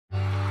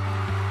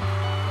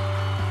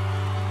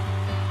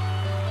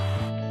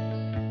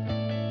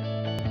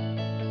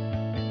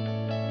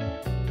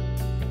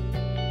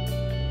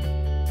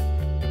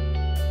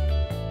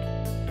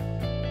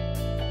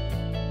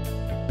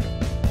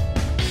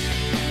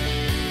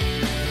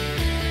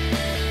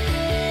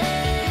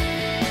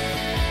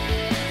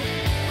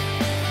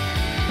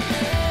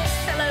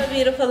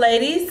beautiful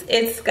ladies,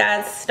 it's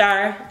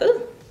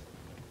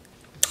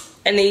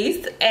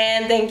Anise,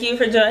 and thank you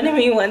for joining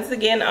me once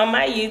again on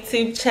my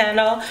YouTube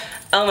channel.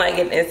 Oh my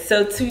goodness,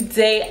 so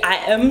today I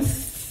am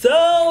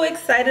so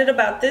excited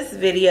about this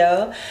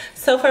video.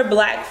 So for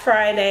Black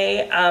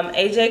Friday,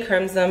 AJ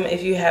Crimson,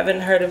 if you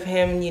haven't heard of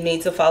him, you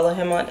need to follow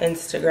him on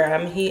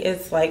Instagram. He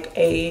is like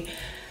a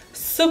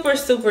super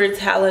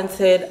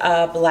talented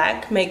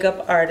black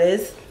makeup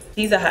artist.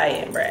 He's a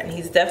high-end brand.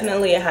 He's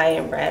definitely a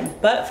high-end brand.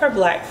 But for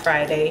Black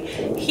Friday,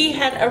 he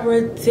had a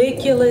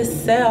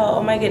ridiculous sale.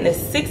 Oh my goodness,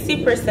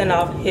 60%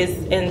 off his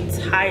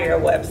entire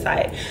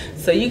website.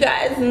 So you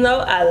guys know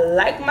I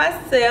like my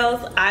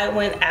sales. I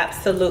went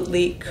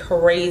absolutely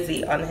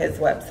crazy on his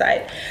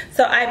website.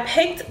 So I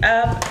picked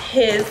up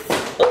his,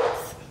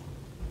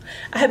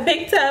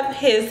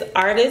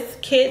 artist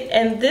kit,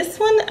 and this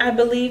one I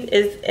believe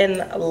is in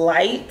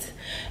light.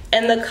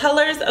 And the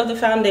colors of the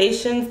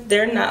foundations,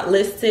 they're not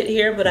listed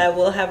here, but I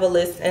will have a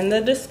list in the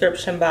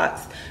description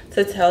box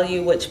to tell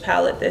you which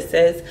palette this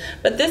is.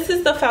 But this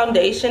is the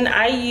foundation.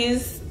 I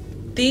use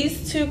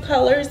these two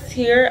colors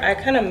here. I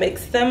kind of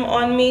mix them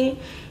on me.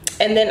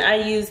 And then I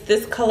use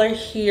this color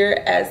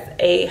here as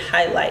a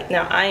highlight.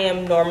 Now, I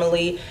am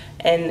normally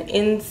an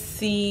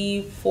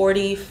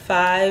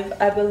NC45,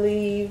 I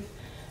believe,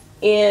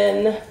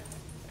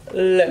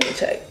 let me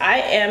check. I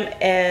am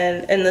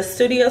in the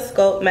Studio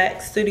Scope,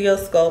 Max Studio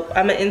Scope.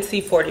 I'm an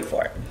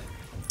NC44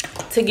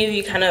 to give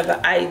you kind of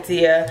an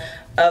idea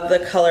of the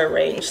color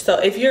range. So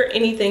if you're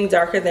anything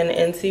darker than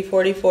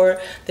NC44,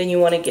 then you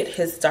want to get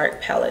his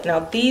dark palette.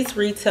 Now these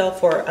retail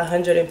for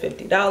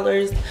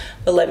 $150,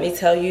 but let me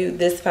tell you,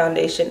 this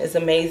foundation is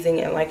amazing.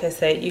 And like I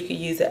said, you could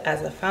use it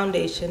as a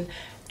foundation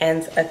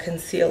and a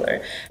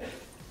concealer.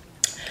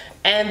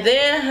 And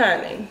then,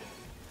 honey,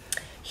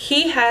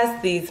 he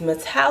has these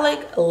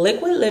metallic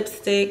liquid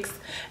lipsticks,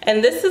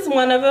 and this is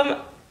one of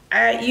them.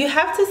 You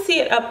have to see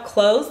it up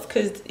close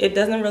because it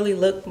doesn't really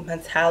look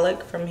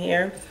metallic from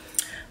here.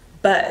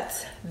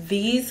 But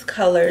these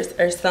colors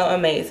are so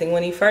amazing.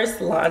 When he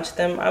first launched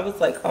them, I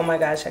was like, oh my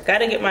gosh, I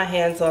gotta get my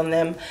hands on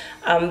them.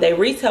 They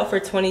retail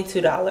for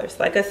 $22.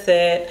 Like I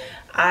said,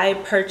 I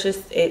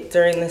purchased it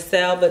during the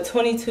sale, but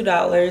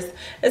 $22,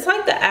 it's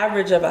like the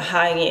average of a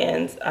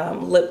high-end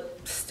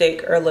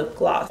lipstick or lip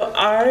gloss.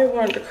 I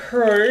went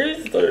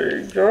crazy,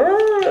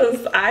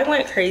 yes. I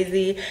went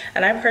crazy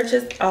and I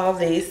purchased all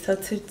these. So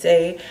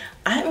today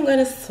I'm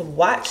gonna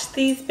swatch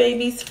these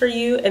babies for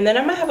you, and then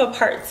I'm gonna have a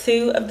part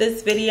 2 of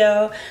this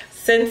video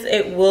since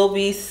it will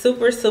be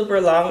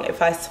super long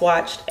if I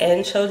swatched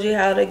and showed you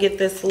how to get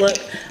this look.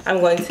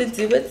 I'm going to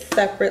do it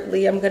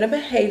separately. I'm gonna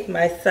behave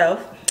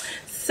myself.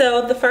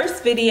 So the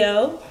first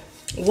video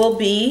will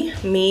be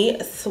me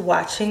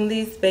swatching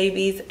these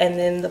babies, and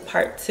then the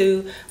part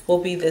 2 will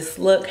be this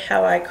look,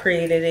 how I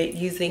created it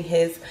using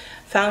his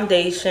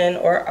foundation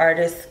or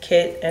artist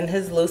kit and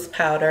his loose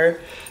powder.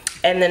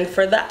 And then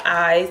for the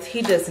eyes,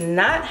 he does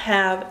not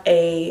have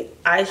a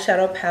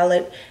eyeshadow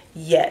palette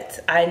yet.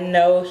 I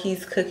know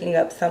he's cooking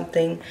up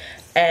something,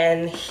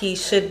 and he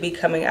should be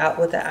coming out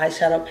with an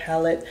eyeshadow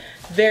palette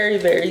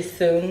very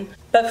soon.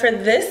 But for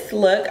this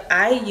look,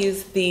 I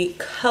used the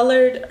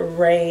Colored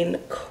Rain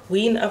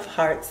Queen of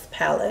Hearts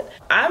palette.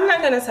 I'm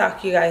not gonna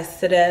talk you guys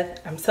to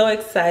death. I'm so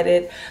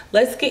excited.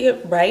 Let's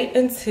get right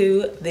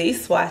into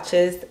these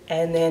swatches,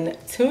 and then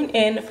tune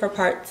in for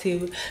part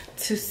 2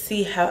 to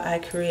see how I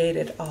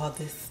created all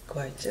this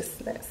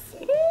gorgeousness.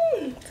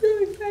 So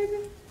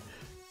excited.